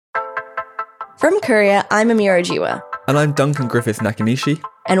From Courier, I'm Amira Jiwa. And I'm Duncan Griffiths Nakanishi.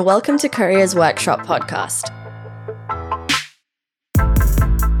 And welcome to Courier's Workshop podcast.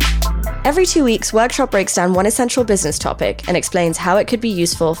 Every 2 weeks, Workshop breaks down one essential business topic and explains how it could be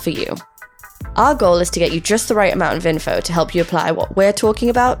useful for you. Our goal is to get you just the right amount of info to help you apply what we're talking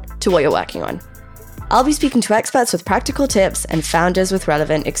about to what you're working on. I'll be speaking to experts with practical tips and founders with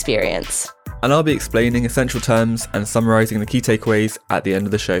relevant experience. And I'll be explaining essential terms and summarising the key takeaways at the end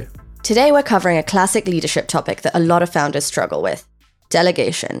of the show. Today, we're covering a classic leadership topic that a lot of founders struggle with: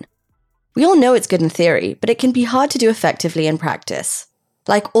 delegation. We all know it's good in theory, but it can be hard to do effectively in practice.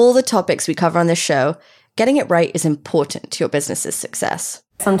 Like all the topics we cover on this show, getting it right is important to your business's success.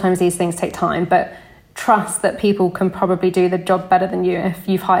 Sometimes these things take time, but trust that people can probably do the job better than you if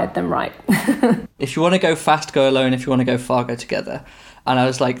you've hired them right. If you want to go fast, go alone. If you want to go far, go together. And I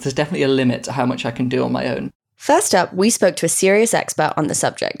was like, there's definitely a limit to how much I can do on my own. First up, we spoke to a serious expert on the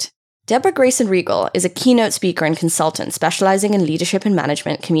subject. Deborah Grayson Regal is a keynote speaker and consultant specializing in leadership and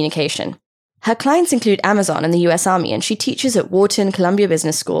management communication. Her clients include Amazon and the US Army, and she teaches at Wharton, Columbia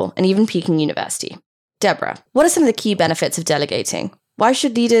Business School, and even Peking University. Deborah, what are some of the key benefits of delegating? Why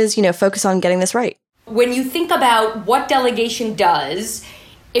should leaders, focus on getting this right? When you think about what delegation does,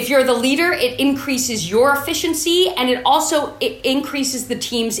 if you're the leader, it increases your efficiency and it increases the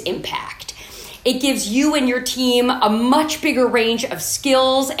team's impact. It gives you and your team a much bigger range of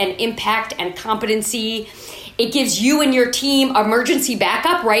skills and impact and competency. It gives you and your team emergency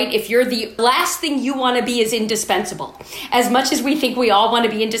backup, right? If you're the last thing you want to be is indispensable. As much as we think we all want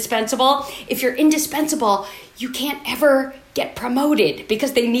to be indispensable, if you're indispensable, you can't ever get promoted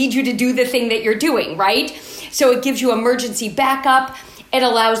because they need you to do the thing that you're doing, right? So it gives you emergency backup. It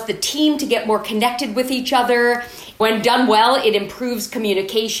allows the team to get more connected with each other. When done well, it improves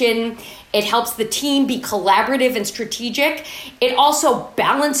communication. It helps the team be collaborative and strategic. It also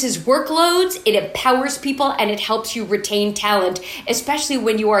balances workloads. It empowers people and it helps you retain talent, especially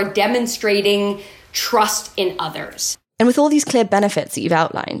when you are demonstrating trust in others. And with all these clear benefits that you've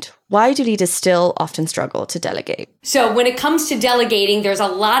outlined, why do leaders still often struggle to delegate? So when it comes to delegating, there's a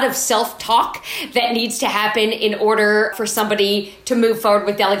lot of self-talk that needs to happen in order for somebody to move forward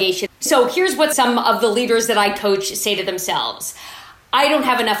with delegation. So here's what some of the leaders that I coach say to themselves. I don't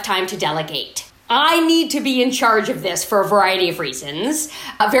have enough time to delegate. I need to be in charge of this for a variety of reasons.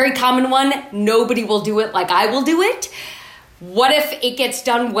 A very common one, nobody will do it like I will do it. What if it gets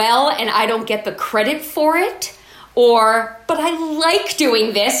done well and I don't get the credit for it? Or, but I like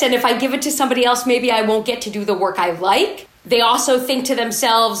doing this, and if I give it to somebody else, maybe I won't get to do the work I like. They also think to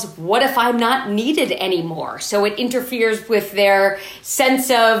themselves, what if I'm not needed anymore? So it interferes with their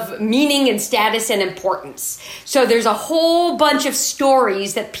sense of meaning and status and importance. So there's a whole bunch of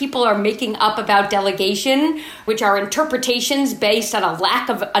stories that people are making up about delegation, which are interpretations based on a lack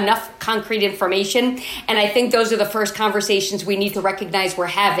of enough concrete information. And I think those are the first conversations we need to recognize we're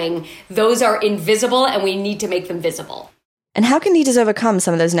having. Those are invisible and we need to make them visible. And how can leaders overcome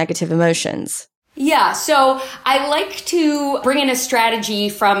some of those negative emotions? Yeah, so I like to bring in a strategy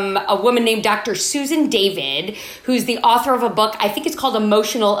from a woman named Dr. Susan David, who's the author of a book, I think it's called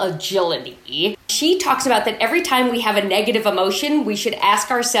Emotional Agility. She talks about that every time we have a negative emotion, we should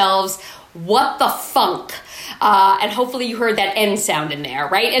ask ourselves, what the funk? And hopefully you heard that N sound in there,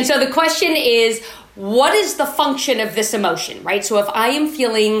 right? And so the question is, what is the function of this emotion, right? So if I am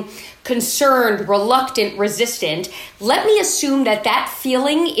feeling concerned, reluctant, resistant, let me assume that that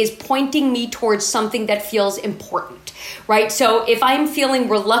feeling is pointing me towards something that feels important, right? So if I'm feeling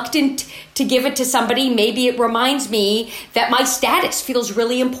reluctant to give it to somebody, maybe it reminds me that my status feels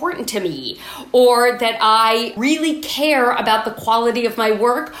really important to me, or that I really care about the quality of my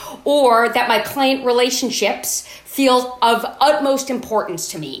work, or that my client relationships feel of utmost importance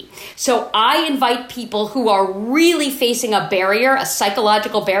to me. So I invite people who are really facing a barrier, a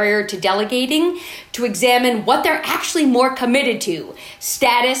psychological barrier to delegating, to examine what they're actually more committed to: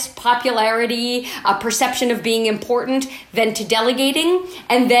 status, popularity, a perception of being important, than to delegating,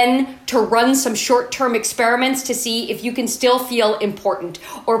 and then to run some short-term experiments to see if you can still feel important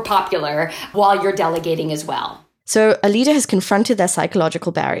or popular while you're delegating as well. So a leader has confronted their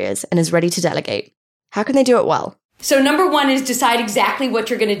psychological barriers and is ready to delegate. How can they do it well? So number one is decide exactly what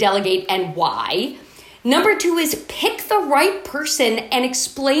you're going to delegate and why. Number two is pick the right person and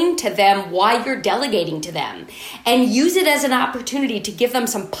explain to them why you're delegating to them, and use it as an opportunity to give them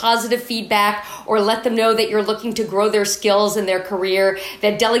some positive feedback or let them know that you're looking to grow their skills in their career,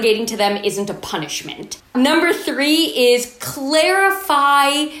 that delegating to them isn't a punishment. Number three is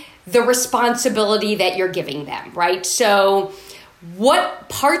clarify the responsibility that you're giving them, right? So what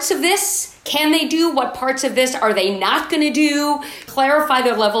parts of this can they do? What parts of this are they not going to do? Clarify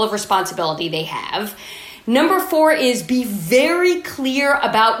the level of responsibility they have. Number 4 is be very clear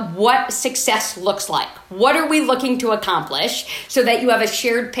about what success looks like. What are we looking to accomplish so that you have a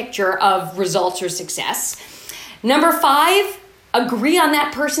shared picture of results or success? Number 5, agree on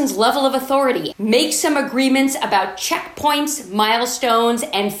that person's level of authority. Make some agreements about checkpoints, milestones,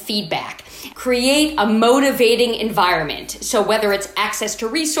 and feedback. Create a motivating environment. So whether it's access to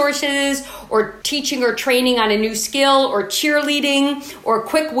resources or teaching or training on a new skill or cheerleading or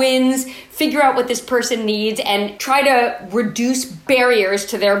quick wins, figure out what this person needs and try to reduce barriers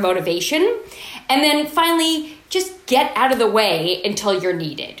to their motivation. And then finally, just get out of the way until you're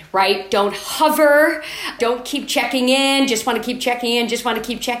needed, right? Don't hover, don't keep checking in, just want to keep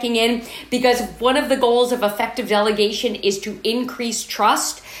checking in, because one of the goals of effective delegation is to increase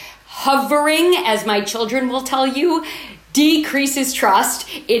trust. Hovering, as my children will tell you, decreases trust.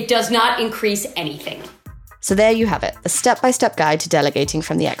 It does not increase anything. So there you have it, the step-by-step guide to delegating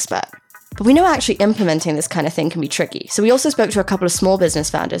from the expert. But we know actually implementing this kind of thing can be tricky, so we also spoke to a couple of small business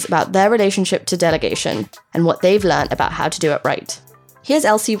founders about their relationship to delegation and what they've learned about how to do it right. Here's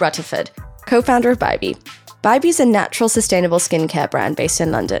Elsie Rutherford, co-founder of Bybee. Bybee is a natural, sustainable skincare brand based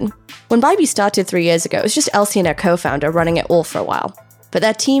in London. When Bybee started 3 years ago, it was just Elsie and her co-founder running it all for a while. But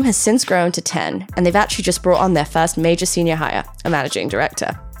their team has since grown to 10, and they've actually just brought on their first major senior hire, a managing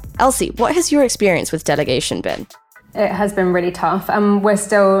director. Elsie, what has your experience with delegation been? It has been really tough, and we're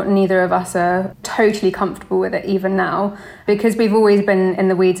still, neither of us are totally comfortable with it even now, because we've always been in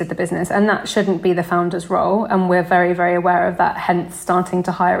the weeds of the business, and that shouldn't be the founder's role, and we're very, very aware of that, hence starting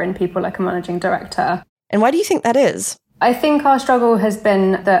to hire in people like a managing director. And why do you think that is? I think our struggle has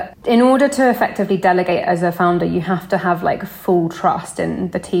been that in order to effectively delegate as a founder, you have to have full trust in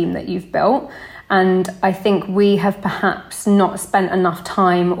the team that you've built. And I think we have perhaps not spent enough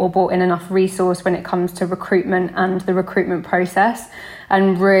time or brought in enough resource when it comes to recruitment and the recruitment process,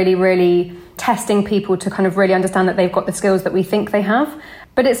 and really, really testing people to kind of really understand that they've got the skills that we think they have.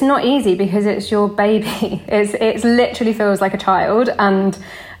 But it's not easy because it's your baby. It literally feels like a child, and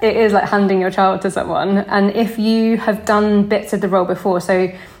it is like handing your child to someone. And if you have done bits of the role before,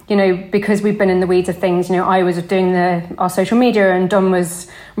 so, because we've been in the weeds of things, I was doing our social media and Dom was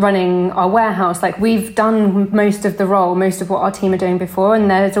running our warehouse. We've done most of the role, most of what our team are doing before.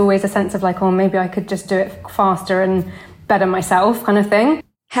 And there's always a sense of maybe I could just do it faster and better myself kind of thing.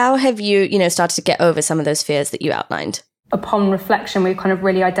 How have you, started to get over some of those fears that you outlined? Upon reflection, we've kind of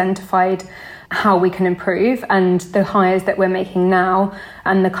really identified how we can improve, and the hires that we're making now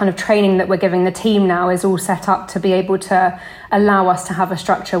and the kind of training that we're giving the team now is all set up to be able to allow us to have a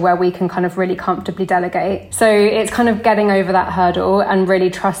structure where we can kind of really comfortably delegate. So it's kind of getting over that hurdle and really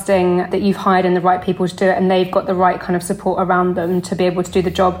trusting that you've hired in the right people to do it, and they've got the right kind of support around them to be able to do the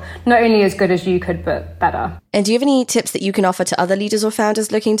job not only as good as you could, but better. And do you have any tips that you can offer to other leaders or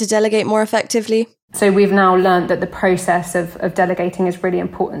founders looking to delegate more effectively? So we've now learned that the process of delegating is really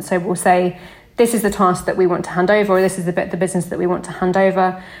important. So we'll say, this is the task that we want to hand over, or this is the bit of the business that we want to hand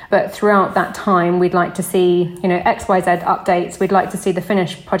over. But throughout that time, we'd like to see, XYZ updates. We'd like to see the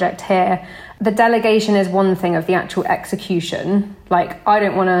finished project here. The delegation is one thing of the actual execution. I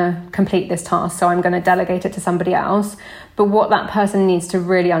don't want to complete this task, so I'm going to delegate it to somebody else. But what that person needs to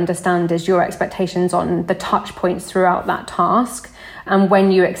really understand is your expectations on the touch points throughout that task, and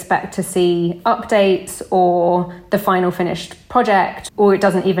when you expect to see updates or the final finished project, or it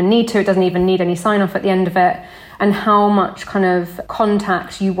doesn't even need any sign off at the end of it, and how much kind of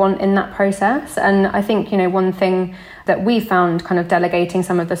contact you want in that process. And I think, one thing that we found kind of delegating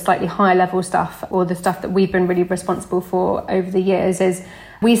some of the slightly higher level stuff, or the stuff that we've been really responsible for over the years, is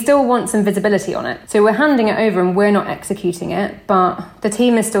we still want some visibility on it. So we're handing it over and we're not executing it, but the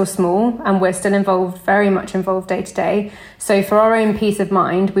team is still small and we're still very much involved day to day. So for our own peace of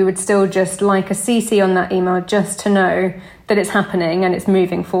mind, we would still just like a CC on that email just to know that it's happening and it's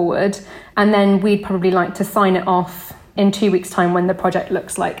moving forward. And then we'd probably like to sign it off in 2 weeks' time when the project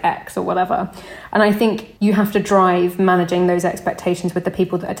looks like X or whatever. And I think you have to drive managing those expectations with the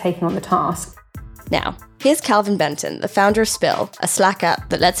people that are taking on the task. Now, here's Calvin Benton, the founder of Spill, a Slack app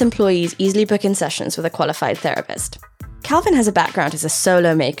that lets employees easily book in sessions with a qualified therapist. Calvin has a background as a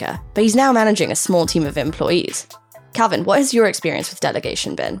solo maker, but he's now managing a small team of employees. Calvin, what has your experience with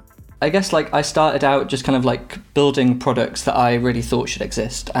delegation been? I guess I started out just kind of building products that I really thought should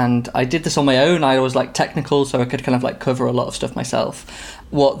exist. And I did this on my own. I was technical, so I could kind of cover a lot of stuff myself.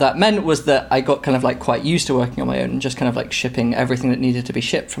 What that meant was that I got kind of quite used to working on my own and just kind of shipping everything that needed to be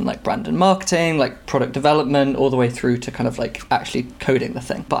shipped, from brand and marketing, product development, all the way through to kind of actually coding the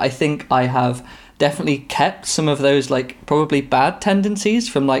thing. But I think I have definitely kept some of those like probably bad tendencies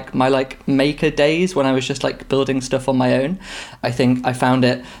from like my like maker days when I was just like building stuff on my own. I think I found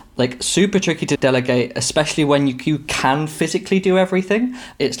it like super tricky to delegate, especially when you can physically do everything.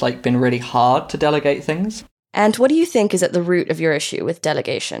 It's like been really hard to delegate things. And what do you think is at the root of your issue with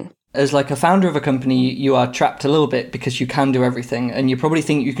delegation? As like a founder of a company, you are trapped a little bit because you can do everything, and you probably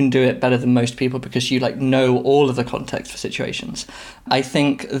think you can do it better than most people because you like know all of the context for situations. I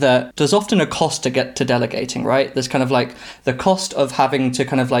think that there's often a cost to get to delegating, right? There's kind of like the cost of having to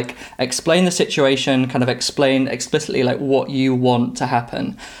kind of like explain the situation, kind of explain explicitly like what you want to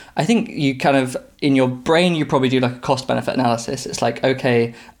happen. I think you kind of, in your brain, you probably do like a cost benefit analysis. It's like,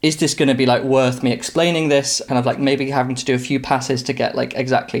 okay, is this going to be like worth me explaining this? Kind of like maybe having to do a few passes to get like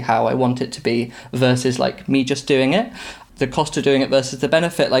exactly how I want it to be versus like me just doing it. The cost of doing it versus the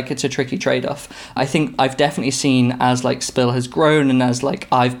benefit, like it's a tricky trade-off. I think I've definitely seen as like Spill has grown and as like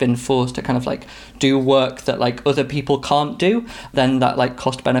I've been forced to kind of like do work that like other people can't do, then that like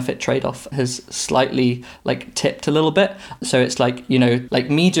cost benefit trade-off has slightly like tipped a little bit. So it's like, you know,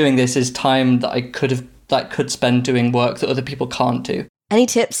 like me doing this is time that I could spend doing work that other people can't do. Any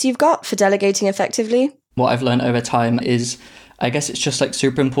tips you've got for delegating effectively? What I've learned over time is I guess it's just like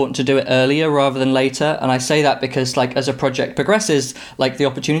super important to do it earlier rather than later. And I say that because like as a project progresses, like the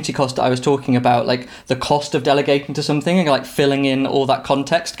opportunity cost that I was talking about, like the cost of delegating to something and like filling in all that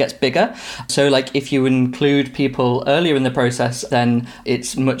context gets bigger. So like if you include people earlier in the process, then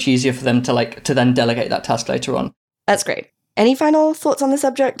it's much easier for them to then delegate that task later on. That's great. Any final thoughts on the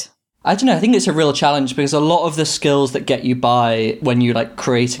subject? I don't know. I think it's a real challenge because a lot of the skills that get you by when you're like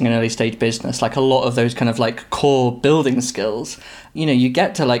creating an early stage business, like a lot of those kind of like core building skills, you know, you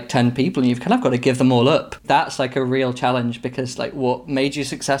get to like 10 people and you've kind of got to give them all up. That's like a real challenge because like what made you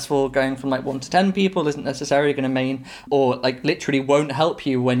successful going from like 1 to 10 people isn't necessarily going to mean, or like literally won't help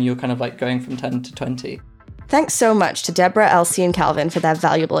you when you're kind of like going from 10 to 20. Thanks so much to Deborah, Elsie and Calvin for their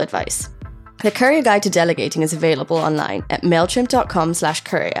valuable advice. The Courier Guide to Delegating is available online at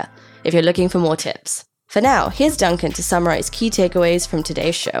mailchimp.com/courier. if you're looking for more tips. For now, here's Duncan to summarize key takeaways from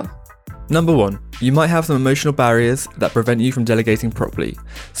today's show. Number 1, you might have some emotional barriers that prevent you from delegating properly.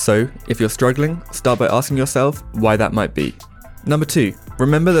 So, if you're struggling, start by asking yourself why that might be. Number 2,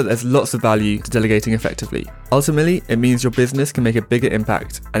 remember that there's lots of value to delegating effectively. Ultimately, it means your business can make a bigger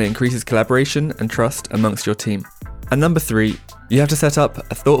impact and it increases collaboration and trust amongst your team. And number 3, you have to set up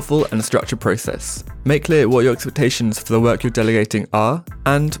a thoughtful and structured process. Make clear what your expectations for the work you're delegating are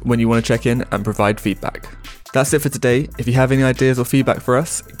and when you want to check in and provide feedback. That's it for today. If you have any ideas or feedback for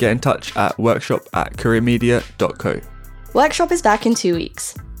us, get in touch at workshop@couriermedia.co. Workshop is back in 2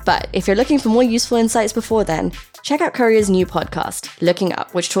 weeks. But if you're looking for more useful insights before then, check out Courier's new podcast, Looking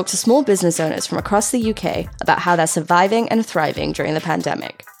Up, which talks to small business owners from across the UK about how they're surviving and thriving during the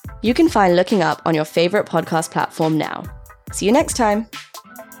pandemic. You can find Looking Up on your favourite podcast platform now. See you next time.